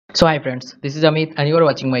So hi friends, this is Amit and you are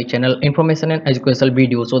watching my channel Information and Educational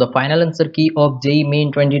Video. So the final answer key of JEE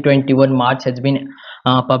Main 2021 March has been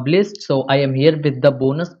published. So I am here with the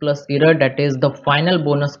bonus plus error, that is the final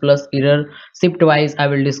bonus plus error shift wise I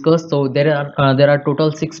will discuss. So there are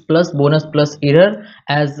total 6 plus bonus plus error,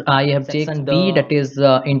 as I have checked B, that is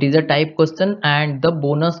integer type question, and the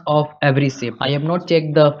bonus of every shift. I have not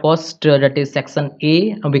checked the first, that is section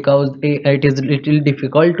A, because it is little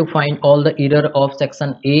difficult to find all the error of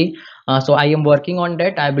section A. So I am working on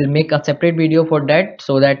that. I will make a separate video for that,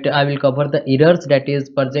 so that I will cover the errors that is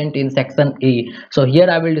present in section A. So here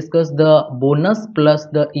I will discuss the bonus plus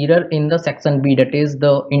the error in the section B, that is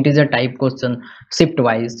the integer type question shift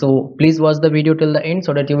wise. So please watch the video till the end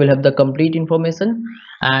so that you will have the complete information.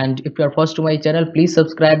 And if you are first to my channel, please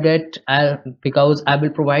subscribe that, because I will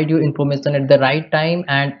provide you information at the right time,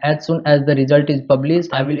 and as soon as the result is published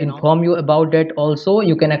I will inform you about that. Also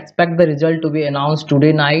you can expect the result to be announced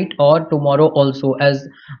today night or tomorrow also, as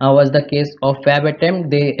was the case of fab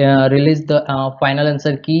attempt. They released the final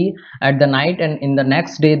answer key at the night, and in the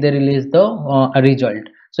next day they release the result.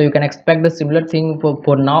 So you can expect the similar thing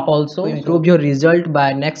for now also, to improve your result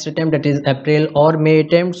by next attempt, that is April or May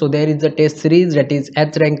attempt. So there is a test series, that is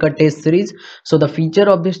H ranker test series. So the feature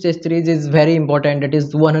of this test series is very important, that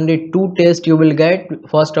is 102 tests you will get.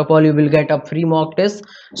 First of all, you will get a free mock test,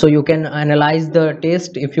 so you can analyze the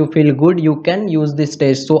test. If you feel good, you can use this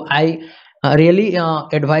test. So I really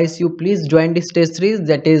advise you, please join this test series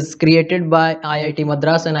that is created by IIT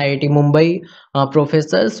Madras and IIT Mumbai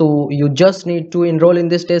professors. So you just need to enroll in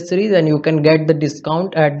this test series and you can get the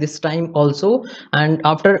discount at this time also. And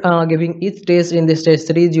after giving each test in this test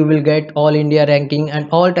series, you will get all India ranking and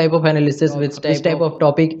all type of analysis, which type of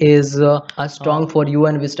topic is strong for you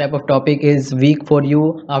and which type of topic is weak for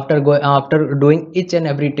you, after doing each and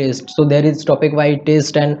every test. So there is topic wise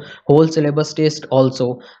test and whole syllabus test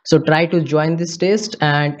also. So try to join this test,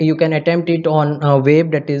 and you can attempt it on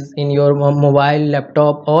web, that is in your mobile,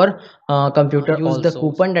 laptop, or computer. Use the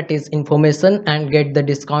coupon, that is information, and get the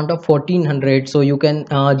discount of 1400. So you can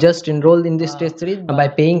just enroll in this test series by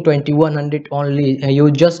paying 2100 only.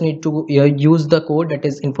 You just need to use the code, that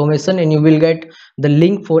is information, and you will get the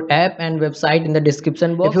link for app and website in the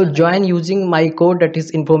description box. If you join using my code, that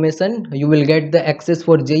is information, you will get the access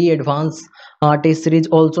for JEE advanced test series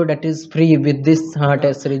also, that is free. With this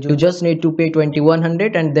test series you just need to pay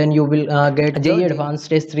 2100, and then you will get JEE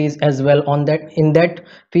advanced test series as well on that, in that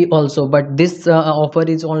fee also. But this offer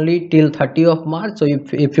is only till 30th of March. So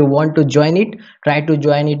if you want to join it, try to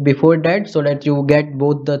join it before that, so that you get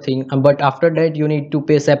both the thing. But after that you need to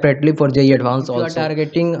pay separately for JEE advanced also. If you are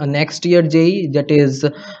targeting next year JEE, that is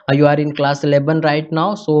you are in class 11 right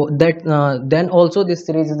now, so that then also this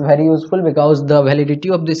series is very useful, because the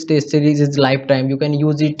validity of this test series is lifetime. You can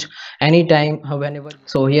use it anytime, whenever.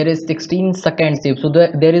 So here is 16 second shift. So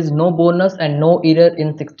there is no bonus and no error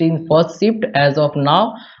in 16 first shift as of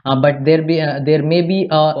now. But there may be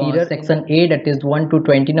a error section A, that is 1 to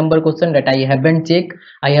 20 number question, that I haven't checked.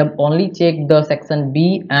 I have only checked the section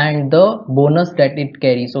B and the bonus that it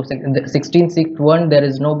carries. So 16 shift 1, there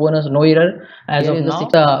is no bonus, no error as of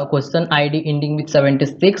now. Question ID ending with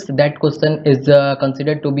 76, that question is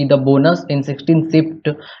considered to be the bonus in 16 shift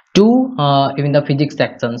 2 in the physics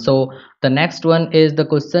section. So the next one is the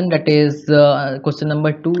question, that is question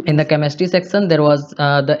number 2 in the chemistry section. There was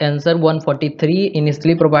the answer 143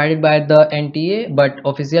 initially provided by the NTA, but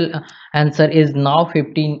official answer is now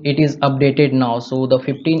 15. It is updated now, so the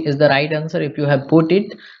 15 is the right answer. If you have put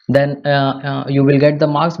it, then you will get the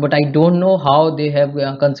marks, but I don't know how they have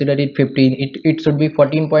considered it 15. It should be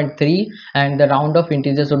 14.3 and the round of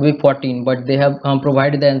integers should be 14, but they have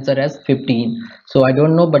provided the answer as 15. So I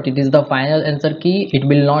don't know, but it is the final answer key. It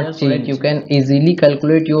will not change. You can easily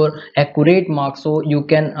calculate your accurate marks, so you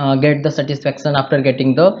can get the satisfaction after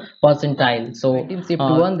getting the percentile. So in shift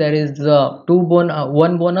 1 there is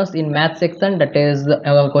one bonus in math section, that is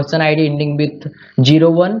question ID ending with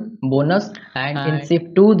 01 bonus, and in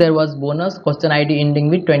shift 2 there was bonus question ID ending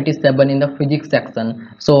with 27 in the physics section.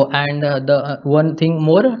 So and the one thing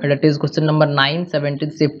more, that is question number 9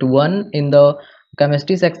 17 shift 1 in the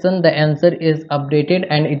chemistry section, the answer is updated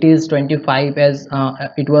and it is 25, as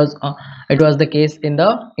it was the case in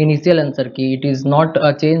the initial answer key. It is not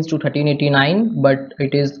changed to 1389, but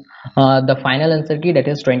it is the final answer key, that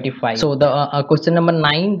is 25. So the question number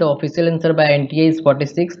 9, the official answer by NTA is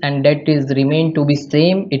 46, and that is remained to be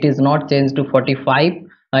same. It is not changed to 45.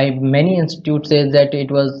 Many institutes say that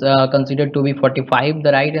it was considered to be 45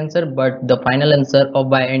 the right answer, but the final answer of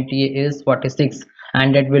by NTA is 46,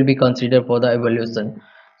 and that will be considered for the evaluation.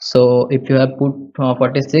 So if you have put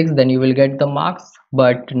 46, then you will get the marks.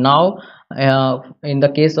 But now In the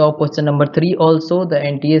case of question number 3 also, the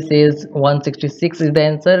NTA says 166 is the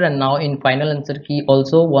answer, and now in final answer key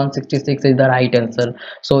also 166 is the right answer.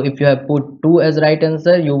 So if you have put 2 as right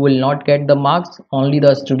answer, you will not get the marks. Only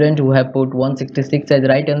the student who have put 166 as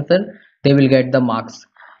right answer, they will get the marks.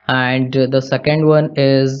 And the second one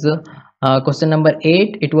is question number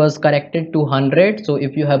 8. It was corrected to 100. So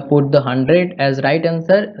if you have put the 100 as right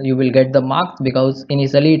answer, you will get the marks, because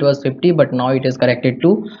initially it was 50 but now it is corrected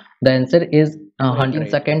to, the answer is 100. In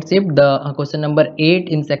second shift, the question number 8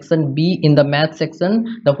 in section B in the math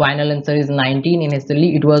section, the final answer is 19.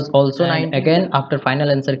 Initially it was also 9. Again after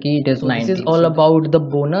final answer key it is 19. This is all about the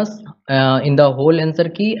bonus in the whole answer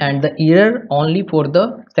key, and the error only for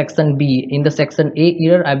the section B. In the section A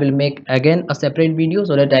error, I will make again a separate video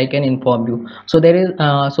so that I can inform you. So there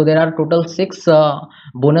are total 6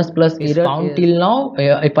 bonus plus error found till now.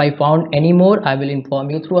 If I found any more, I will inform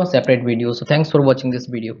you through a separate video. So thanks for watching this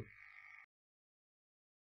video.